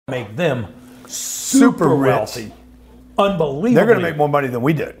Make them super wealthy. Unbelievable. They're going to make more money than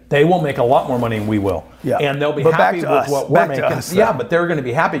we did. They will make a lot more money than we will. Yeah. And they'll be But happy back to with us. what we're Back making. to us, Yeah, though. but they're going to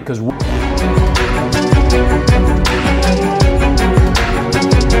be happy because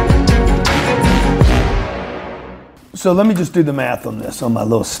So let me just do the math on this on my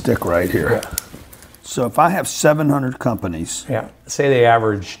little stick right here. Yeah. So if I have 700 companies, say they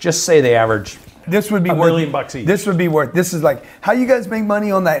average this would be $1 worth million each. This is like how you guys make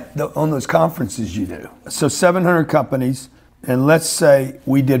money on on those conferences you do. So 700 companies, and let's say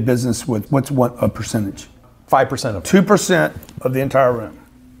we did business with a percentage? 5% of it 2% of the entire room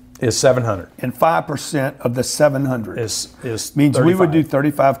is 700. and 5% of the 700 Is means 35. we would do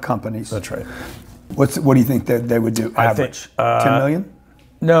 35 companies. That's right. What do you think that they would do average? 10 million?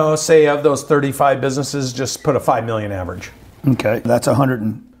 No, say of those 35 businesses, just put a 5 million average Okay, that's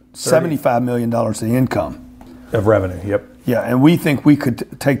 $175 million of income. of revenue. Yep. Yeah, and we think we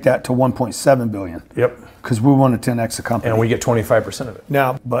could take that to 1.7 billion. Yep. Because we want to 10x a company. And we get 25% of it.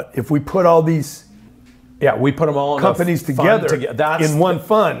 Now, but if we put all these we put them all in companies together in one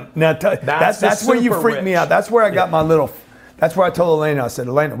fund, now that's where you freak me out. That's where I got my little. That's where I told Elena. I said,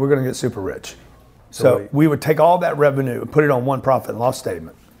 Elena, we're going to get super rich. So we would take all that revenue and put it on one profit and loss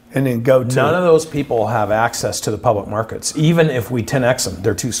statement, and then go to. None of those people have access to the public markets. Even if we 10x them,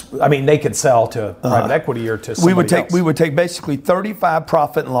 they're too. I mean, they could sell to private equity or to somebody else. We would take basically 35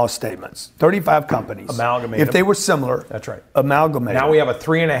 profit and loss statements, 35 companies. Amalgamate if them. they were similar. That's right. Amalgamate. Now we have a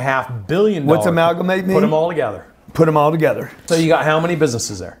 $3.5 billion. What's amalgamate mean? Put them all together. Put them all together. So you got how many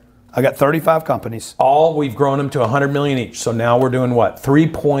businesses there? I got 35 companies. All we've grown them to 100 million each. So now we're doing what?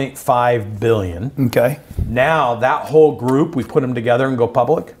 3.5 billion. Okay. Now that whole group, we put them together and go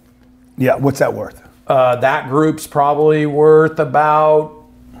public. Yeah. What's that worth? That group's probably worth about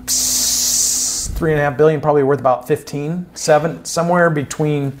 3.5 billion. Probably worth about 7, somewhere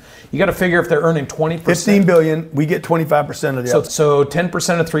between. You got to figure if they're earning 20%. 15 billion. We get 25% of the other. So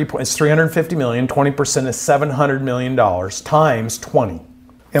 10% of 3 is 350 million. 20% is $700 million times 20.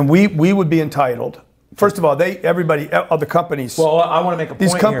 And we would be entitled. First of all, other companies. Well, I want to make a point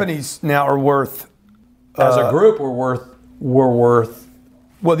these companies now are worth. As a group, we're worth.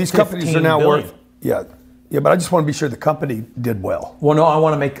 Well, these companies are now billion. worth. Yeah, but I just want to be sure the company did well. Well, no, I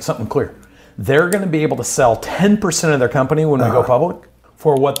want to make something clear. They're going to be able to sell 10% of their company when we go public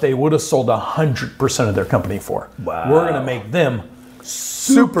for what they would have sold 100% of their company for. Wow. We're going to make them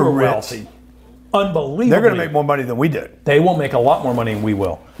super wealthy. Unbelievable. They're going to make more money than we did. They will make a lot more money than we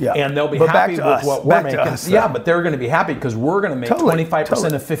will. Yeah. And they'll be But happy back with to us. what we're Back to making. us, Yeah, though. but they're going to be happy because we're going to make Totally,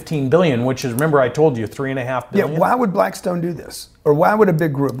 25% of 15 billion, which is, remember I told you, 3.5 billion. Yeah, why would Blackstone do this? Or why would a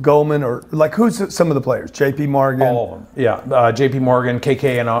big group, Goldman, or like who's some of the players? JP Morgan? All of them. Yeah, JP Morgan,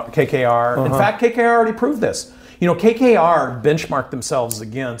 KKR. In fact, KKR already proved this. You know, KKR benchmarked themselves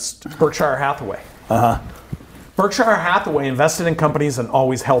against Berkshire Hathaway. Berkshire Hathaway invested in companies and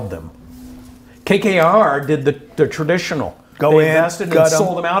always held them. KKR did the traditional. They invested and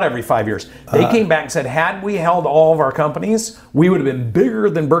sold them out every 5 years. They came back and said, had we held all of our companies, we would have been bigger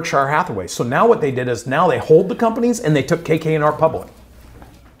than Berkshire Hathaway. So now what they did is now they hold the companies and they took KKR public.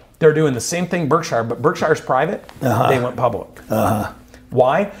 They're doing the same thing Berkshire, but Berkshire's private. They went public.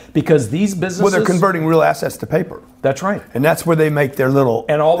 Why? Because these businesses. Well, they're converting real assets to paper. That's right. And that's where they make their little.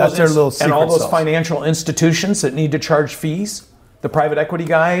 And all those, that's their little secret and all those sauce. financial institutions that need to charge fees, the private equity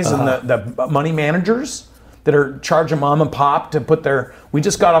guys and the money managers that are charging mom and pop to put their. We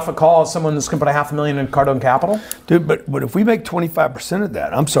just got off a call with someone that's going to put $500,000 in Cardone Capital. Dude, but if we make 25% of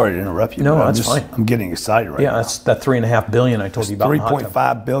that, I'm sorry to interrupt you. No, but that's fine. I'm getting excited right now. Yeah, that's that $3.5 billion I told you about.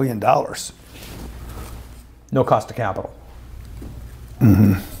 $3.5 billion. No cost of capital.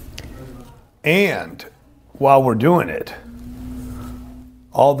 And while we're doing it,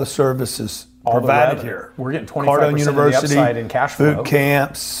 all the services provided here. We're getting 25% Cardone of the University, upside in cash flow. boot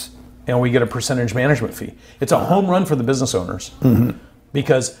camps. And we get a percentage management fee. It's a home run for the business owners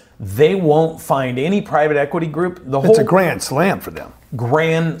because they won't find any private equity group. It's a grand slam for them.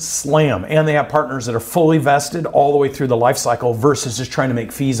 Grand slam. And they have partners that are fully vested all the way through the life cycle versus just trying to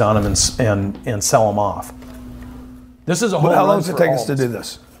make fees on them and sell them off. This is a home run. How long does it for take all us to of do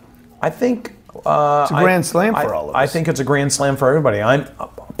this? I think It's a grand slam for all of us. I think it's a grand slam for everybody.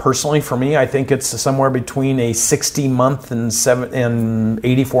 Personally, for me, I think it's somewhere between a 60-month and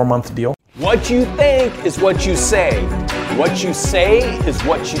 84-month deal. What you think is what you say. What you say is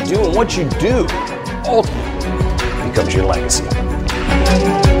what you do, and what you do ultimately becomes your legacy.